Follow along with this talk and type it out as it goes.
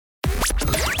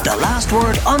The last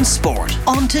word on sport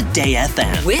on Today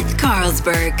FM. With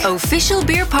Carlsberg, official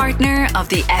beer partner of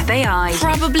the FAI.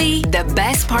 Probably the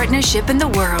best partnership in the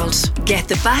world. Get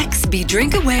the facts, be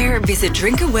drink aware, visit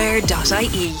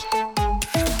drinkaware.ie.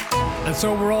 And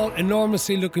so we're all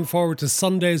enormously looking forward to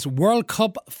Sunday's World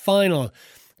Cup final.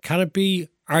 Can it be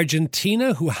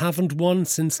Argentina, who haven't won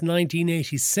since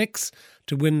 1986,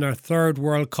 to win their third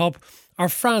World Cup? Or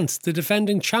France, the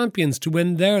defending champions, to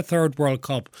win their third World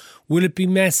Cup? Will it be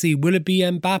Messi? Will it be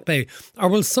Mbappe? Or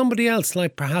will somebody else,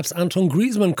 like perhaps Antoine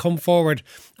Griezmann, come forward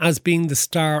as being the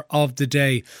star of the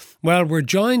day? Well, we're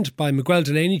joined by Miguel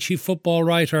Delaney, chief football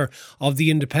writer of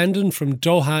The Independent from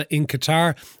Doha in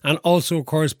Qatar, and also, of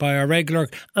course, by our regular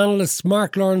analysts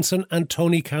Mark Lawrenson and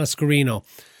Tony Cascarino.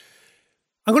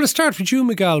 I'm going to start with you,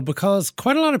 Miguel, because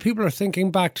quite a lot of people are thinking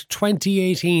back to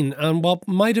 2018 and what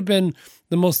might have been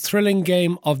the most thrilling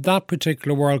game of that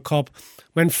particular World Cup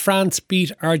when France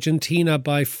beat Argentina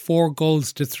by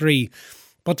 4-3.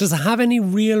 But does it have any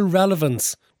real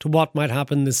relevance to what might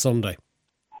happen this Sunday?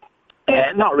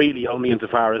 Not really, only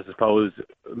insofar as, I suppose,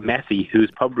 Messi, who's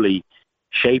probably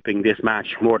shaping this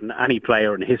match more than any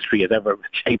player in history has ever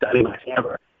shaped any match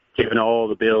ever, given all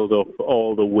the build-up,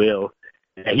 all the will.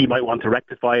 He might want to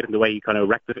rectify it in the way he's trying to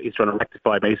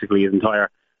rectify basically his entire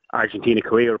Argentina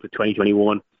career up to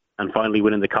 2021 and finally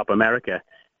winning the Copa America.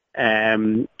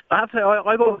 I have to say,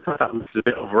 I've always thought that was a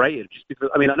bit overrated. Just because,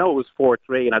 I know it was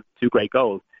 4-3 and had two great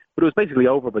goals, but it was basically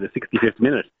over by the 65th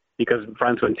minute because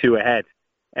France went 2 ahead.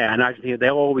 And Argentina, they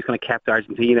always kind of kept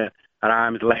Argentina at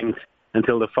arm's length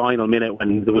until the final minute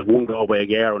when there was one goal by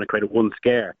Aguero and it created one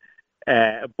scare.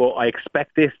 But I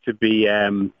expect this to be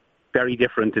very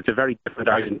different. It's a very different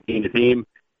Argentina team.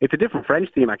 It's a different French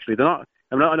team, actually. They're not.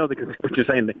 I know what you're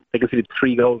saying. They conceded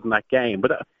 3 goals in that game,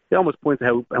 but it almost points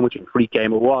to how much of a freak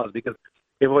game it was. Because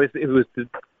if it was to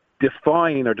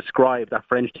define or describe that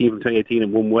French team in 2018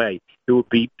 in one way, it would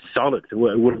be solid. It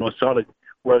would be the most solid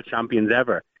world champions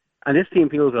ever. And this team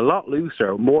feels a lot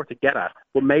looser, more to get at,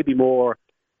 but maybe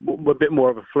a bit more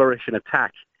of a flourish in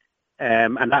attack.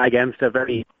 And that against a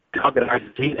very dogged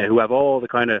Argentina, who have all the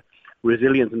kind of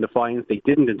resilience and defiance they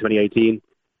didn't in 2018,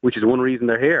 which is one reason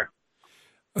they're here.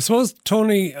 I suppose,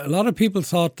 Tony, a lot of people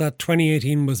thought that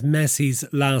 2018 was Messi's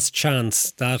last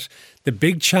chance, that the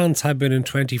big chance had been in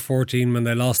 2014 when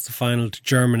they lost the final to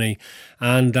Germany,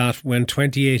 and that when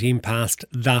 2018 passed,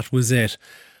 that was it.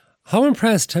 How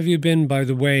impressed have you been by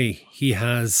the way he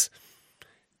has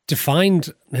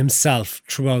defined himself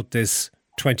throughout this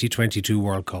 2022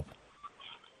 World Cup?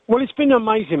 Well, it's been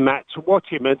amazing, Matt, to watch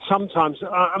him. And sometimes,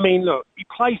 look, he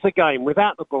plays the game.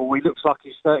 Without the ball, he looks like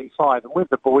he's 35. And with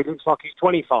the ball, he looks like he's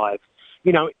 25.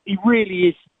 He really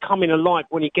is coming alive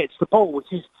when he gets the ball,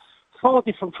 which is far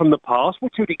different from the past,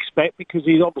 which you'd expect because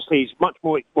he's much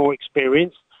more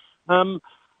experienced. I'm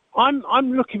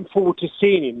looking forward to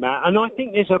seeing him, Matt. And I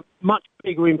think there's a much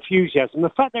bigger enthusiasm. The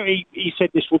fact that he said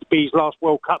this would be his last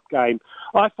World Cup game,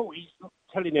 I thought he's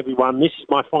telling everyone this is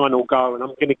my final go and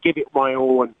I'm going to give it my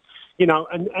all and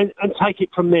take it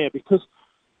from there because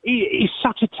he's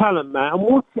such a talent, man.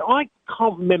 And I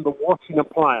can't remember watching a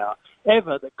player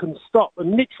ever that can stop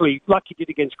and literally, like he did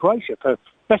against Croatia, for the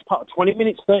best part of 20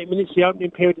 minutes, 30 minutes, the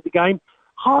opening period of the game,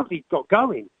 hardly got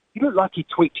going. He looked like he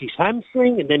tweaked his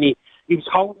hamstring and then he was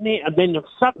holding it and then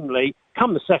suddenly,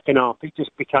 come the second half, he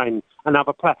just became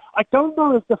another player. I don't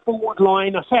know if the forward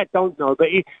line, I say I don't know, but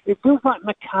it feels like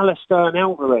McAllister and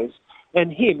Alvarez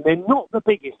and him, they're not the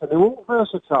biggest and they're all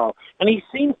versatile. And he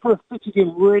seems to have fitted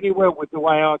in really well with the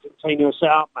way Argentina are set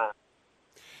up, man.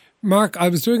 Mark, I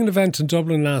was doing an event in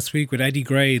Dublin last week with Eddie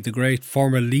Gray, the great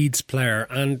former Leeds player,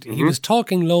 and he was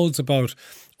talking loads about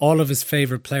all of his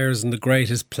favourite players and the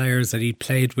greatest players that he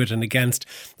played with and against,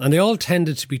 and they all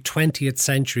tended to be 20th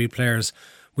century players,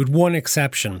 with one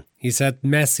exception. He said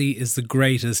Messi is the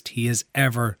greatest he has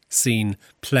ever seen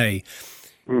play.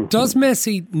 Does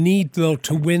Messi need, though,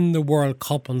 to win the World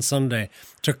Cup on Sunday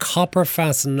to copper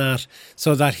fasten that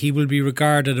so that he will be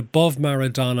regarded above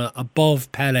Maradona,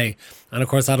 above Pele, and of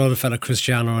course that other fella,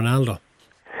 Cristiano Ronaldo?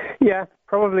 Yeah,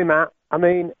 probably, Matt. I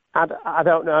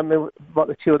don't know what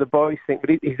the two other boys think, but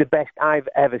he's the best I've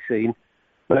ever seen.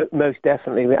 Most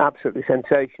definitely, absolutely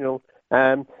sensational.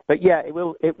 But yeah,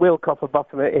 it will copper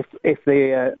bottom if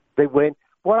they win.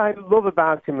 What I love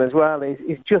about him as well is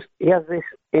just he has this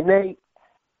innate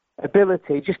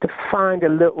ability just to find a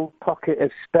little pocket of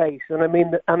space. And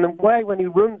and the way when he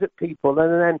runs at people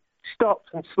and then stops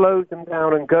and slows them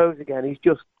down and goes again, he's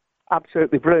just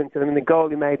absolutely brilliant. And the goal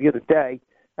he made the other day,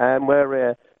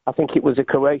 where I think it was a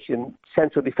Croatian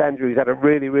central defender who's had a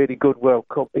really, really good World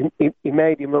Cup. He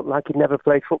made him look like he'd never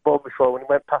played football before when he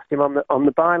went past him on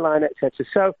the byline, etc.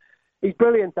 So He's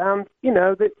brilliant. And,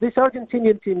 this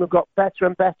Argentinian team have got better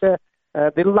and better.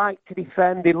 They like to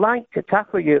defend. They like to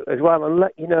tackle you as well and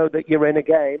let you know that you're in a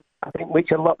game. I think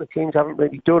which a lot of the teams haven't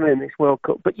really done in this World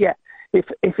Cup. But yeah,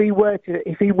 if he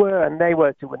were and they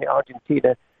were to win it,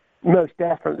 Argentina, most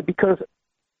definitely, because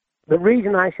the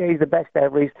reason I say he's the best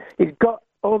ever is he's got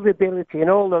all the ability and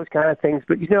all those kind of things.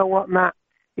 But you know what, Matt?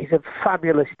 He's a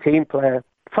fabulous team player.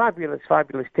 Fabulous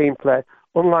team player.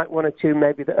 Unlike one or two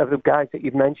maybe of the guys that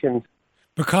you've mentioned.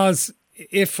 Because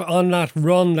if on that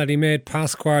run that he made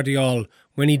past Guardiola,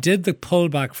 when he did the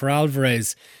pullback for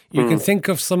Alvarez, you can think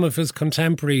of some of his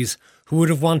contemporaries who would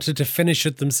have wanted to finish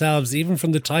it themselves, even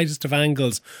from the tightest of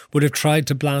angles, would have tried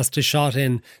to blast a shot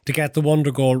in to get the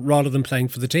wonder goal rather than playing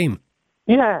for the team.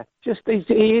 Yeah, just he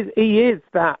is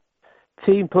that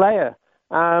team player,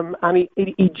 and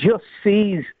he just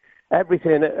sees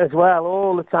everything as well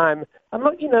all the time. And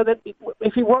look, that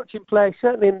if you watch him play,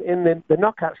 certainly in the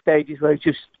knockout stages where it's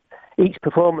just each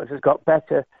performance has got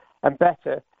better and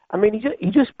better. I mean,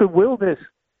 he just bewilders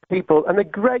people. And the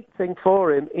great thing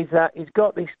for him is that he's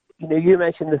got this. You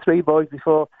mentioned the three boys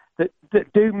before that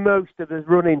do most of the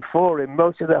running for him,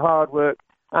 most of the hard work.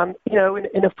 And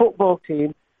in a football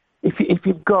team, if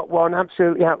you've got one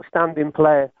absolutely outstanding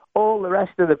player, all the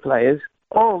rest of the players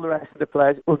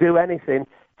will do anything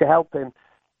to help him.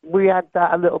 We had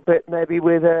that a little bit maybe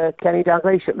with Kenny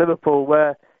Dalglish at Liverpool,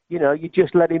 where you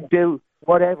just let him do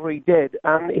whatever he did,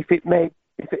 and if it meant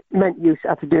you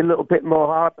had to do a little bit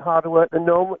more harder work than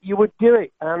normal, you would do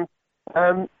it. And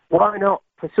why not?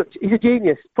 He's a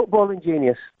genius, footballing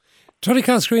genius. Tony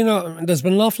Cascarino, there's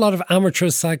been an awful lot of amateur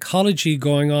psychology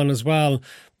going on as well,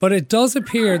 but it does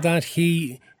appear that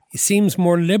he seems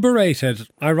more liberated,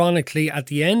 ironically, at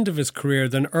the end of his career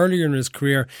than earlier in his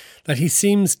career, that he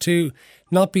seems to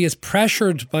not be as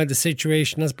pressured by the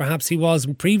situation as perhaps he was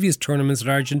in previous tournaments at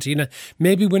Argentina.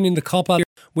 Maybe winning the Copa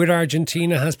with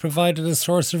Argentina has provided a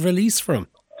source of release for him.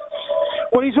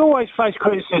 Well, he's always faced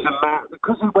criticism, Matt,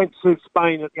 because he went to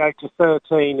Spain at the age of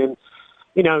 13 and,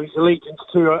 his allegiance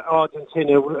to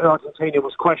Argentina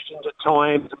was questioned at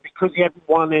times, and because he hadn't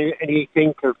won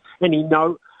anything of any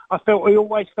note, he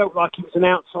always felt like he was an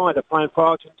outsider playing for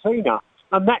Argentina.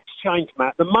 And that's changed,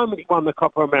 Matt. The moment he won the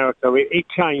Copa America, it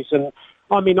changed. And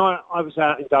I was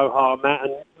out in Doha, Matt,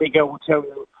 and Miguel will tell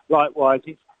you likewise.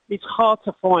 It's hard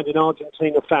to find an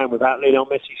Argentina fan without Lionel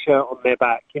Messi's shirt on their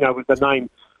back, with the name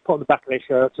put on the back of their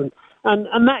shirts.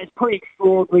 And that is pretty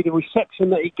extraordinary, the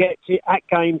reception that he gets at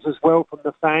games as well from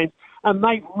the fans. And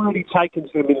they've really taken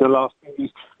to him in the last few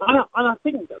years. And I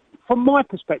think, from my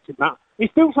perspective, Matt,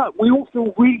 it feels like we all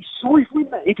feel really sorry for him.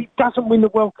 If he doesn't win the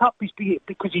World Cup, it's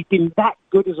because he's been that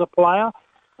good as a player.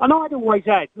 And I'd always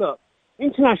add, look,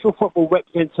 international football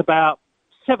represents about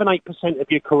 7-8%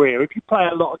 of your career. If you play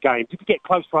a lot of games, if you get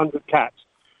close to 100 caps.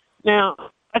 Now,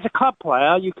 as a club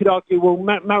player, you could argue, well,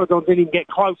 Maradona didn't even get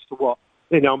close to what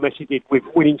Messi did with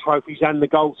winning trophies and the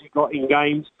goals he got in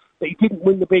games, but he didn't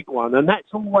win the big one, and that's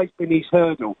always been his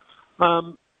hurdle.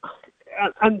 And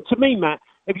to me, Matt,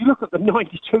 if you look at the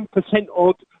 92%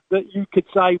 odd that you could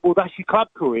say, well, that's your club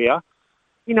career,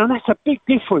 that's a big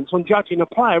difference on judging a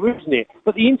player, isn't it?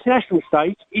 But the international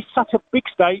stage is such a big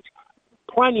stage,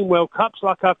 playing World Cups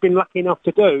like I've been lucky enough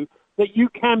to do, that you're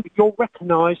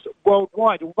recognised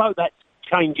worldwide, although that's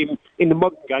changing in the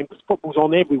modern game because football's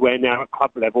on everywhere now at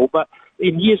club level. But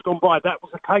in years gone by, that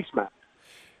was the case, Matt.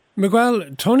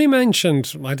 Miguel, Tony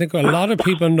mentioned, I think a lot of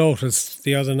people noticed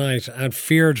the other night and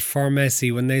feared for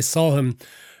Messi when they saw him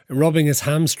rubbing his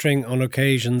hamstring on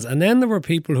occasions. And then there were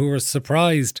people who were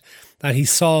surprised that he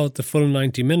saw the full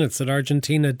 90 minutes, that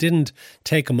Argentina didn't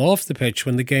take him off the pitch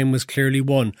when the game was clearly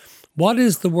won. What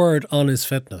is the word on his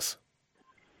fitness?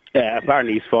 Yeah,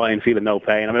 apparently he's fine, feeling no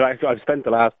pain. I mean, I've spent the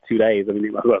last 2 days, I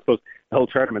suppose the whole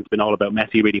tournament's been all about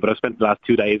Messi really, but I've spent the last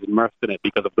 2 days immersed in it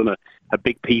because I've done a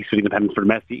big piece with Independent on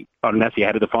Messi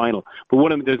ahead of the final.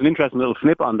 But there's an interesting little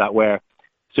snip on that where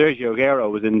Sergio Aguero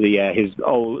was in his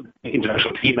old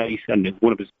international teammate and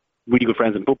one of his really good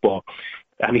friends in football,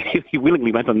 and he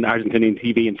willingly went on Argentinian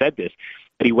TV and said this,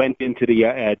 that he went into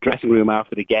the dressing room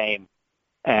after the game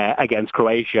against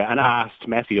Croatia and asked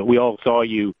Messi, we all saw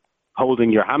you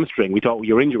holding your hamstring. We thought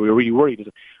you were injured. We were really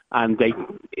worried. And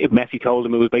Messi told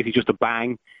him it was basically just a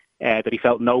bang, that he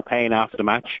felt no pain after the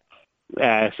match.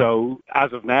 So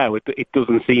as of now, it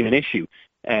doesn't seem an issue.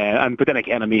 But then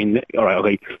again, I mean, all right,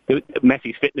 okay,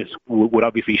 Messi's fitness would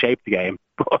obviously shape the game.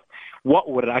 But what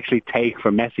would it actually take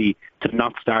for Messi to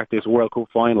not start this World Cup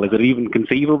final? Is it even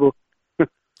conceivable?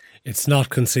 It's not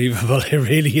conceivable. It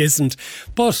really isn't.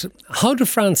 But how do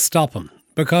France stop him?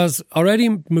 Because already,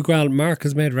 Miguel, Mark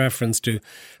has made reference to,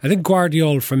 I think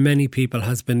Guardiola for many people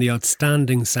has been the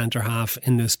outstanding centre-half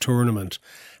in this tournament.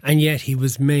 And yet he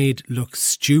was made look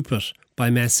stupid by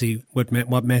Messi, what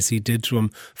Messi did to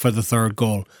him for the third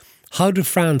goal. How do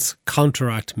France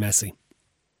counteract Messi?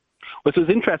 Well, so it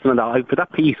was interesting for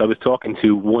that piece. I was talking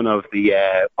to one of the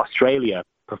Australia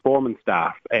performance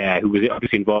staff who was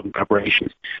obviously involved in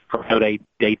preparations for how they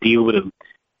deal with him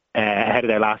ahead of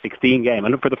their last 16 game.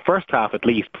 And for the first half, at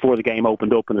least, before the game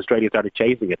opened up and Australia started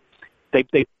chasing it,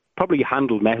 they probably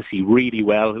handled Messi really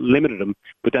well, limited him.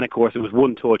 But then, of course, it was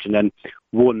one touch and then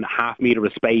 1.5 metre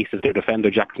of space, as their defender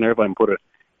Jackson Irvine put it.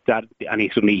 And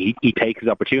he takes his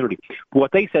opportunity. But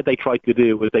what they said they tried to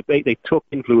do was they took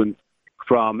influence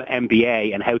from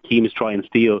NBA and how teams try and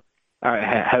steal, or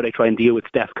how they try and deal with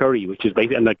Steph Curry, which is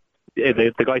basically, and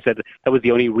the guy said that was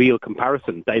the only real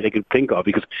comparison they could think of,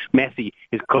 because Messi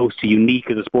is close to unique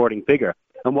as a sporting figure.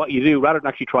 And what you do, rather than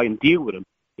actually try and deal with him,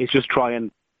 is just try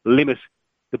and limit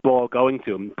the ball going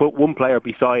to him. Put one player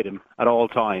beside him at all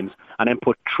times, and then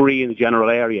put 3 in the general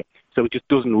area, so it just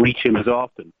doesn't reach him as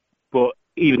often. But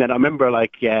even then, I remember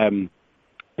in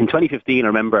 2015, I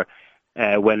remember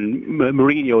when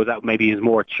Mourinho was at maybe his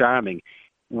more charming,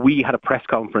 we had a press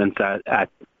conference at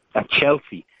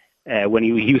Chelsea when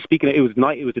he was speaking. It was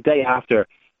the day after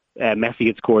Messi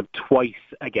had scored twice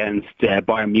against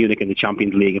Bayern Munich in the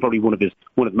Champions League, and probably one of the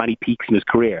many peaks in his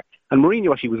career. And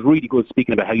Mourinho actually was really good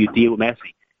speaking about how you deal with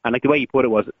Messi. And the way he put it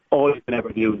was, all you can ever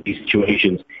do in these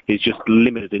situations is just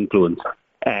limited influence.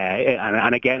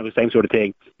 And again, it was the same sort of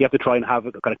thing. You have to try and have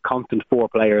a kind of constant 4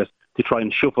 players to try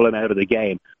and shuffle him out of the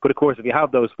game. But of course, if you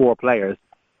have those 4 players,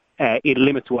 it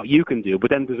limits what you can do.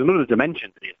 But then there's another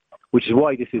dimension to this, which is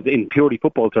why this is, in purely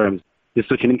football terms, is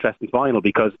such an interesting final,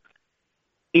 because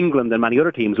England and many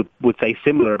other teams would say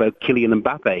similar about Kylian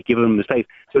Mbappe, giving him the space.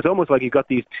 So it's almost like you've got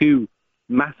these 2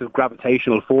 massive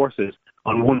gravitational forces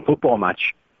on one football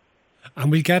match.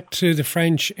 And we'll get to the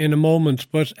French in a moment.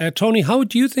 But Tony, how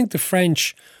do you think the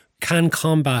French can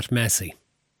combat Messi?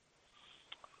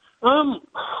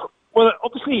 Well,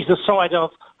 obviously he's the side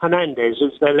of Hernandez,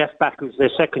 who's their left back, who's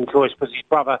their second choice, because his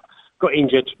brother got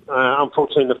injured,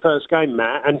 unfortunately, in the first game,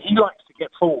 Matt, and he likes to get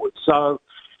forward. So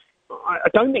I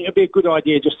don't think it'd be a good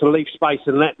idea just to leave space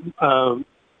and let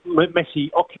Messi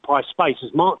occupy space,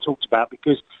 as Mark talked about,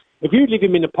 because if you leave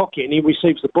him in the pocket and he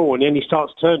receives the ball and then he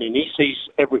starts turning, he sees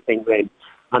everything then,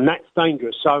 and that's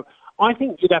dangerous. So I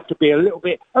think you'd have to be a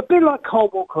bit like Kyle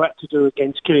Walker had to do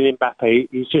against Kylian Mbappe,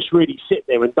 is just really sit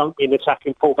there and don't be an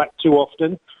attacking fullback too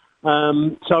often.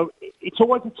 So it's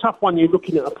always a tough one. You're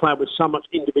looking at a player with so much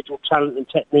individual talent and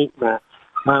technique, Matt.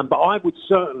 But I would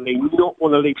certainly not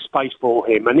want to leave space for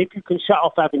him. And if you can shut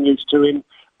off avenues to him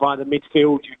by the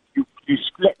midfield, you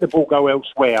let the ball go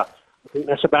elsewhere. I think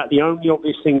that's about the only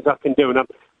obvious things I can do. And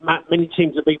Matt, many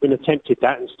teams have even attempted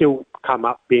that and still come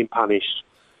up being punished.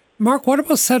 Mark, what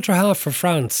about centre-half for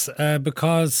France?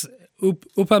 Because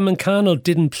Upamecano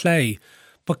didn't play,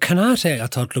 but Konaté, I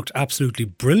thought, looked absolutely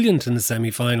brilliant in the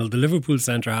semi-final, the Liverpool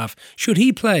centre-half. Should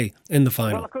he play in the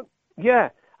final? Well,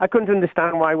 I couldn't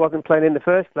understand why he wasn't playing in the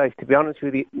first place, to be honest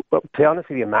with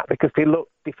you, Matt, because they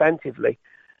looked defensively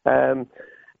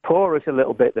porous a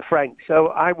little bit, the French. So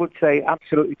I would say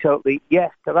absolutely, totally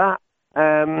yes to that.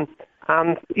 And,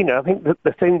 I think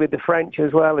the thing with the French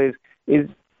as well is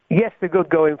yes, they're good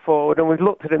going forward, and we've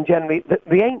looked at them generally.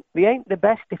 They ain't the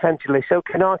best defensively, so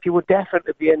Konaté would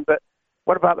definitely be in, but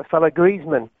what about the fella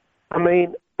Griezmann? I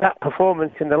mean, that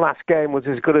performance in the last game was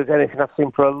as good as anything I've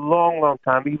seen for a long, long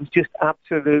time. He was just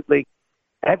absolutely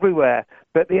everywhere.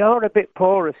 But they are a bit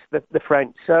porous, the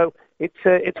French. So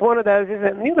it's one of those, isn't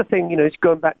it? And the other thing, is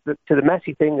going back to the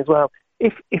Messi thing as well.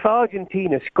 If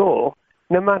Argentina score,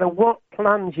 no matter what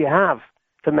plans you have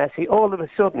for Messi, all of a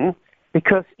sudden,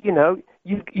 because,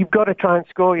 you've got to try and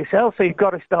score yourself, so you've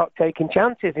got to start taking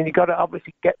chances, and you've got to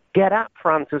obviously get at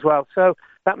France as well. So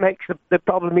that makes the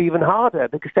problem even harder,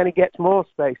 because then he gets more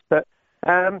space. But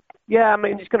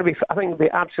it's going to be, I think it'll be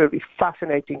an absolutely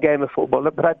fascinating game of football.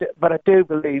 But I do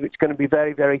believe it's going to be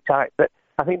very, very tight. But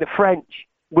I think the French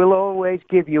will always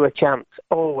give you a chance,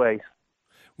 always.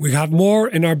 We have more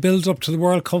in our build-up to the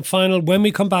World Cup final when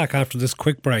we come back after this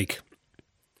quick break.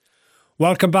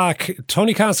 Welcome back.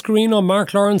 Tony Cascarino, Mark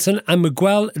Lawrenson and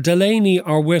Miguel Delaney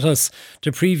are with us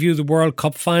to preview the World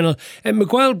Cup final.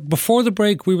 Miguel, before the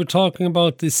break we were talking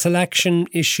about the selection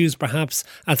issues perhaps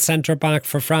at centre-back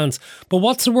for France. But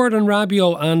what's the word on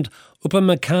Rabiot and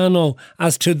Upamecano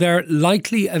as to their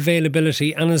likely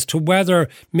availability and as to whether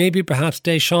maybe perhaps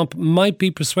Deschamps might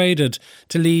be persuaded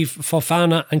to leave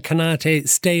Fofana and Konaté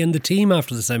stay in the team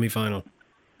after the semi-final?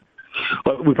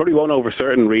 Well, we probably won't know for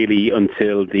certain really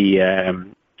until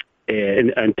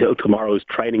until tomorrow's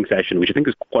training session, which I think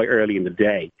is quite early in the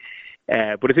day.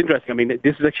 But it's interesting. I mean,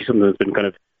 this is actually something that's been kind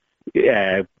of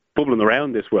bubbling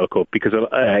around this World Cup because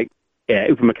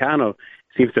Upamecano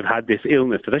seems to have had this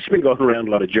illness that's actually been going around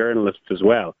a lot of journalists as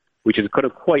well, which is kind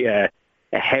of quite a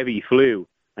heavy flu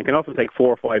and can often take 4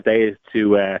 or 5 days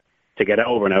to get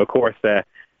over. Now, of course,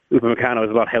 Upamecano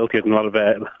is a lot healthier than a lot of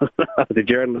the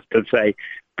journalists would say,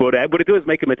 but it does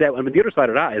make him a doubt. I mean, the other side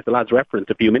of that is the lad's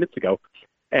referenced a few minutes ago.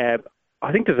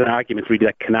 I think there's an argument really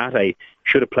that Konate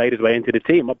should have played his way into the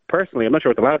team. Personally, I'm not sure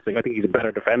what the lads think. I think he's a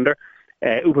better defender.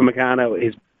 Upamecano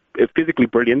is physically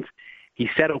brilliant. He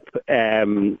set up,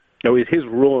 it was his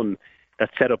run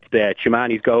that set up the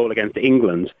Chimani's goal against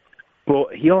England.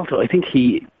 But he also, I think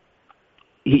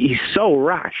he's so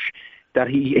rash that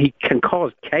he can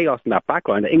cause chaos in that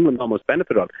backline that England almost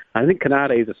benefit on. I think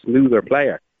Konate is a smoother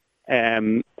player.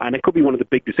 And it could be one of the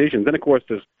big decisions. Then, of course,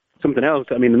 there's something else.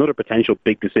 I mean, another potential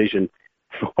big decision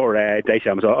for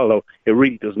Deschamps, although it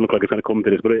really doesn't look like it's going to come to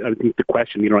this. But I think the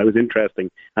question, was interesting.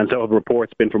 And so have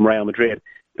reports been from Real Madrid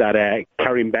that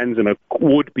Karim Benzema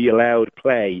would be allowed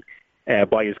play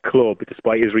by his club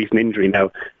despite his recent injury.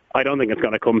 Now, I don't think it's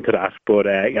going to come to that, but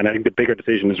and I think the bigger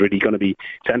decision is really going to be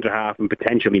centre-half and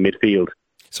potentially midfield.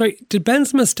 Sorry, did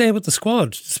Benzema stay with the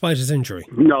squad despite his injury?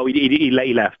 No, he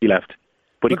left.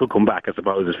 But he could come back, I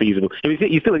suppose, as feasible.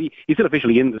 He's still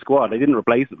officially in the squad. They didn't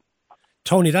replace him.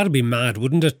 Tony, that'd be mad,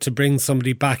 wouldn't it, to bring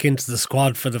somebody back into the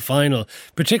squad for the final,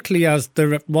 particularly as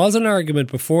there was an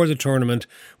argument before the tournament,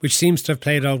 which seems to have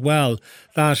played out well,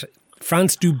 that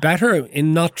France do better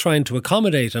in not trying to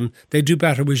accommodate him. They do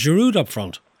better with Giroud up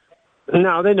front.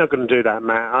 No, they're not going to do that,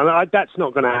 Matt. That's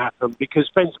not going to happen because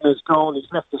Benzema's gone. He's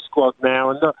left the squad now,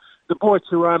 and the boy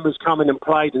Thuram's come in and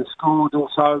played and scored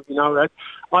also.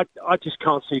 I just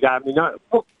can't see that.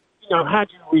 How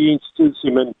do you reintroduce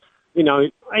him? And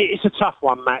it's a tough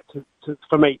one, Matt,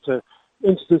 for me to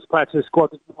introduce a player to the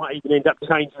squad that might even end up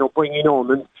changing or bringing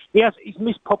on. And he's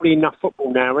missed probably enough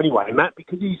football now anyway, Matt,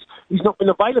 because he's not been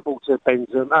available to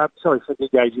Benzema. For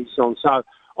Didier Deschamps. So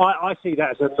I see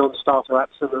that as a non-starter,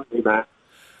 absolutely, Matt.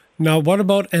 Now, what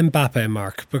about Mbappe,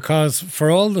 Mark? Because for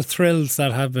all the thrills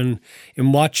that have been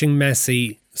in watching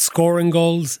Messi scoring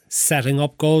goals, setting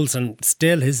up goals, and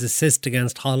still his assist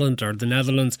against Holland or the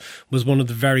Netherlands was one of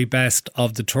the very best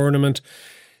of the tournament,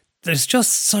 there's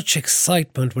just such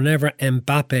excitement whenever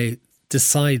Mbappe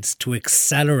decides to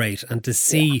accelerate and to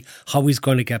see how he's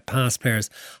going to get past players.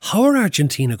 How are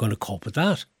Argentina going to cope with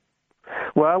that?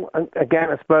 Well, again,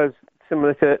 I suppose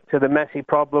similar to the Messi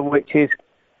problem, which is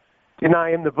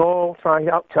deny him the ball, try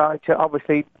to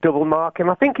obviously double mark him.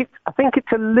 I think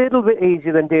it's a little bit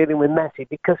easier than dealing with Messi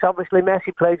because obviously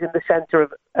Messi plays in the centre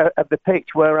of the pitch,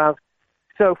 whereas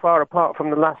so far apart from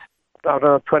the last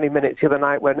 20 minutes the other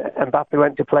night when Mbappe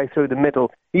went to play through the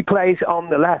middle, he plays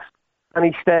on the left and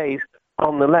he stays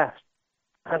on the left.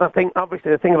 And I think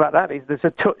obviously the thing about that is there's a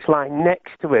touchline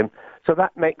next to him, so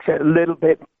that makes it a little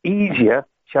bit easier,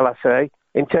 shall I say,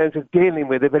 in terms of dealing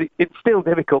with it, but it's still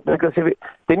difficult because if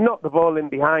they knock the ball in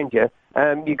behind you,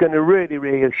 you're going to really,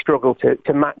 really struggle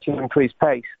to match him for his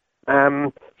pace.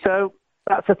 So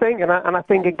that's the thing, and I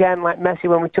think again, like Messi,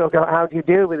 when we talk about how do you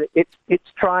deal with it,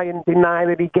 it's try and deny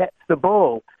that he gets the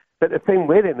ball. But the thing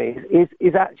with him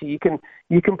is actually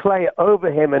you can play it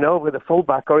over him and over the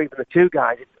fullback or even the two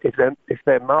guys if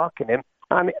they're marking him,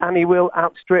 and he will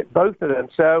outstrip both of them.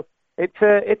 So it's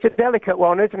a delicate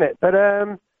one, isn't it? But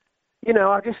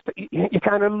you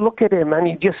kind of look at him and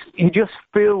you just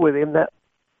feel with him that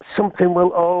something will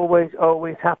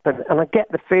always happen. And I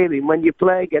get the feeling when you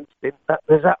play against him that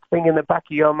there's that thing in the back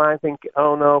of your mind thinking,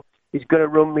 oh no, he's going to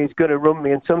run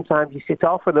me. And sometimes you sit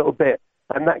off a little bit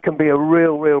and that can be a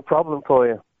real problem for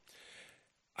you.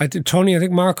 Tony, I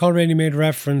think Mark already made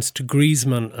reference to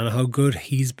Griezmann and how good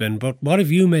he's been, but what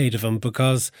have you made of him?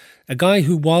 Because a guy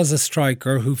who was a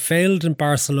striker, who failed in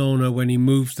Barcelona when he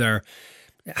moved there,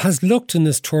 has looked in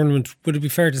this tournament, would it be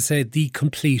fair to say, the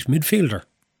complete midfielder?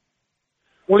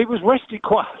 Well, he was rested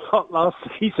quite a lot last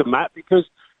season, Matt, because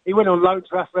he went on loan to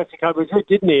Atletico Madrid,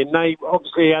 didn't he? And they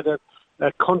obviously had a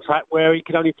contract where he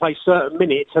could only play certain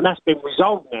minutes, and that's been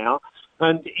resolved now.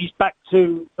 And he's back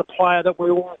to the player that we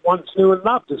all once knew and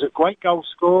loved as a great goal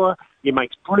scorer. He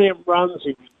makes brilliant runs.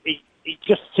 He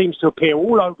just seems to appear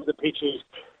all over the pitches.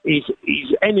 His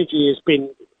energy has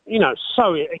been,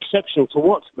 so exceptional to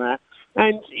watch, Matt.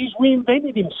 And he's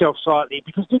reinvented himself slightly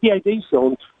because Didier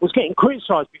Deschamps was getting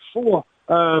criticised before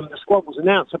the squad was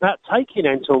announced about taking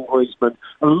Antoine Griezmann.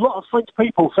 A lot of French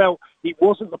people felt he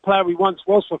wasn't the player he once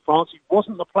was for France. He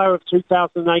wasn't the player of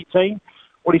 2018.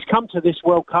 Well, he's come to this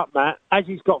World Cup, Matt, as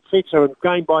he's got fitter and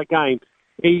game by game,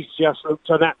 he's just looked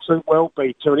an absolute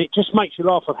well-beater. And it just makes you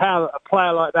laugh of how a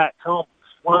player like that can't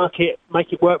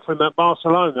make it work for him at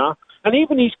Barcelona. And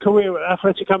even his career at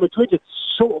Atletico Madrid had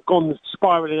sort of gone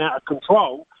spiralling out of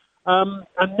control. And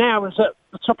now is at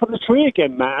the top of the tree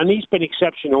again, Matt. And he's been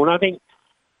exceptional. And I think,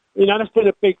 that's been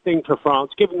a big thing for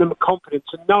France, giving them a confidence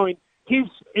and knowing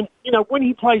when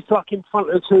he plays like in front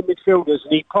of the two midfielders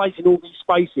and he plays in all these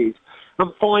spaces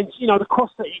and finds, the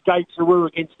cross that he gave to Giroud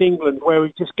against England where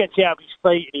he just gets it out of his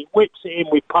feet and he whips it in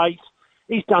with pace.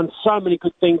 He's done so many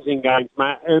good things in games,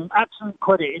 Matt. Absolute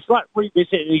credit. It's like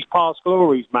revisiting his past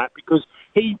glories, Matt, because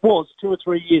he was 2 or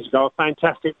 3 years ago a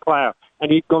fantastic player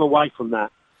and he'd gone away from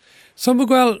that. So,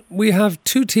 Miguel, we have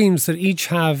two teams that each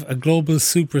have a global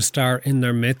superstar in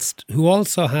their midst who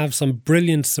also have some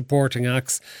brilliant supporting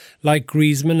acts like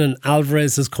Griezmann, and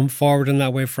Alvarez has come forward in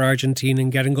that way for Argentina in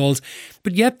getting goals.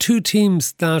 But yet two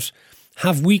teams that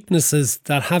have weaknesses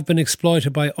that have been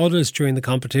exploited by others during the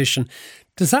competition.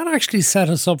 Does that actually set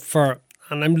us up for,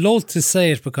 and I'm loath to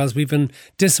say it because we've been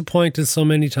disappointed so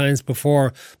many times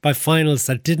before by finals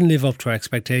that didn't live up to our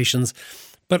expectations,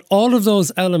 but all of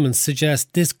those elements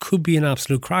suggest this could be an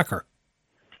absolute cracker.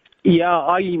 Yeah,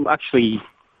 I'm actually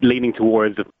leaning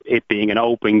towards it being an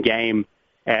open game,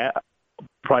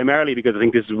 primarily because I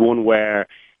think this is one where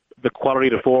the quality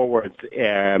of the forwards,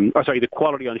 the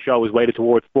quality on show is weighted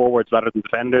towards forwards rather than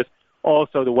defenders.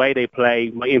 Also, the way they play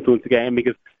might influence the game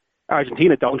because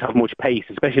Argentina don't have much pace,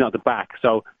 especially not at the back.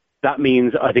 So that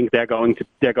means I think they're going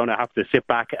to have to sit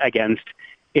back against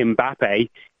Mbappe.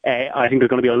 I think there's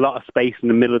going to be a lot of space in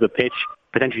the middle of the pitch,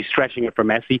 potentially stretching it for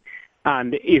Messi.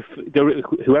 And if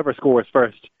whoever scores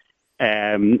first,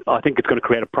 I think it's going to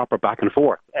create a proper back and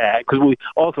forth. Because we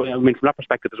also, from that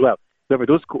perspective as well, whoever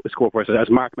does score first, as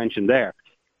Mark mentioned there,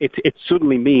 it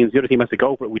suddenly means the other team has to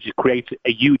go for it, which creates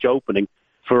a huge opening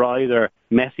for either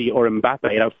Messi or Mbappe.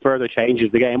 That further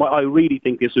changes the game. I really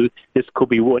think this could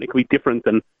be one. It could be different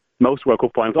than most World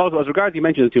Cup finals. Also, as regards you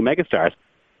mentioned the two megastars,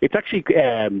 it's actually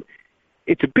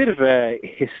it's a bit of a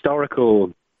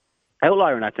historical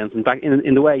outlier in that sense. In fact,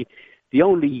 in the way the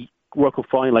only World Cup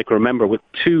final I can remember with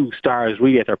two stars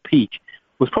really at their peak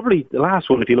was probably the last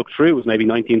one, if you look through, was maybe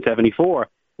 1974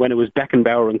 when it was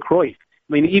Beckenbauer and Cruyff. I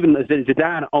mean, even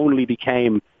Zidane only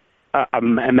became a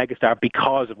megastar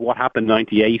because of what happened in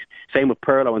 98. Same with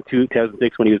Pirlo in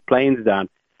 2006 when he was playing Zidane.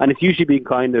 And it's usually been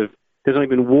there's only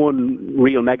been one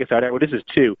real megastar there. Well, this is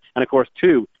two. And of course,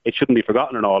 two, it shouldn't be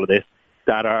forgotten in all of this,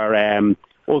 that are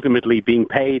ultimately being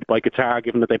paid by Qatar,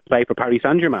 given that they play for Paris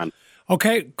Saint-Germain.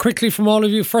 Okay, quickly from all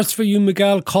of you. First for you,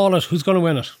 Miguel, call it. Who's going to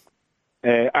win it?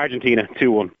 Argentina,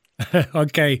 2-1.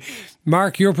 Okay.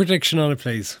 Mark, your prediction on it,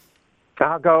 please.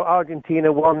 I'll go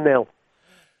Argentina 1-0.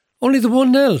 Only the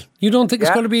 1-0? You don't think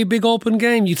it's going to be a big open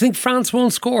game? You think France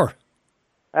won't score?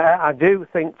 I do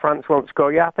think France won't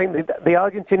score. Yeah, I think the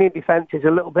Argentinian defence is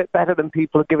a little bit better than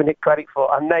people are giving it credit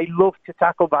for. And they love to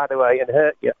tackle, by the way, and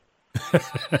hurt you.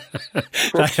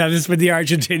 That has been the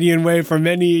Argentinian way for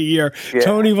many a year. Yeah.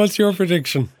 Tony, what's your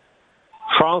prediction?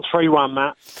 France 3-1,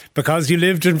 Matt. Because you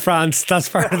lived in France, that's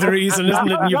part of the reason,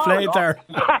 isn't it? And you played there.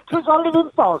 Because I live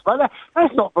in France, but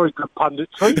that's not very good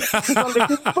punditry. Because I live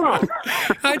in France.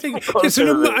 I think it's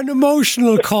an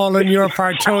emotional call on your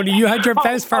part, Tony. You had your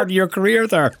best part of your career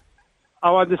there.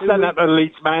 I understand that, the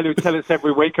Leeds man who tell us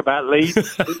every week about Leeds.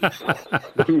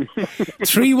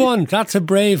 3-1, that's a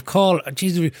brave call.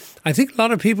 Jeez, I think a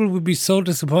lot of people would be so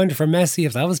disappointed for Messi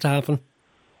if that was to happen.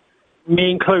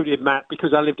 Me included, Matt,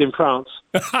 because I lived in France.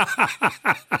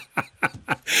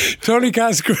 Tony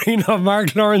Cascarino,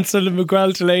 Mark Lawrenson and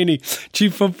Miguel Delaney,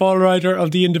 Chief Football Writer of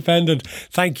The Independent.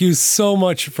 Thank you so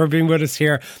much for being with us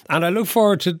here. And I look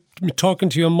forward to talking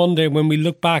to you on Monday when we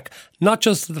look back, not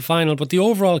just at the final, but the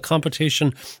overall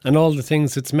competition and all the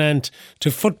things it's meant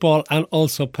to football and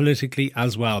also politically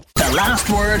as well. The Last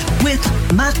Word with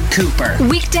Matt Cooper.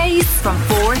 Weekdays from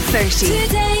 4:30.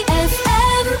 Today FM.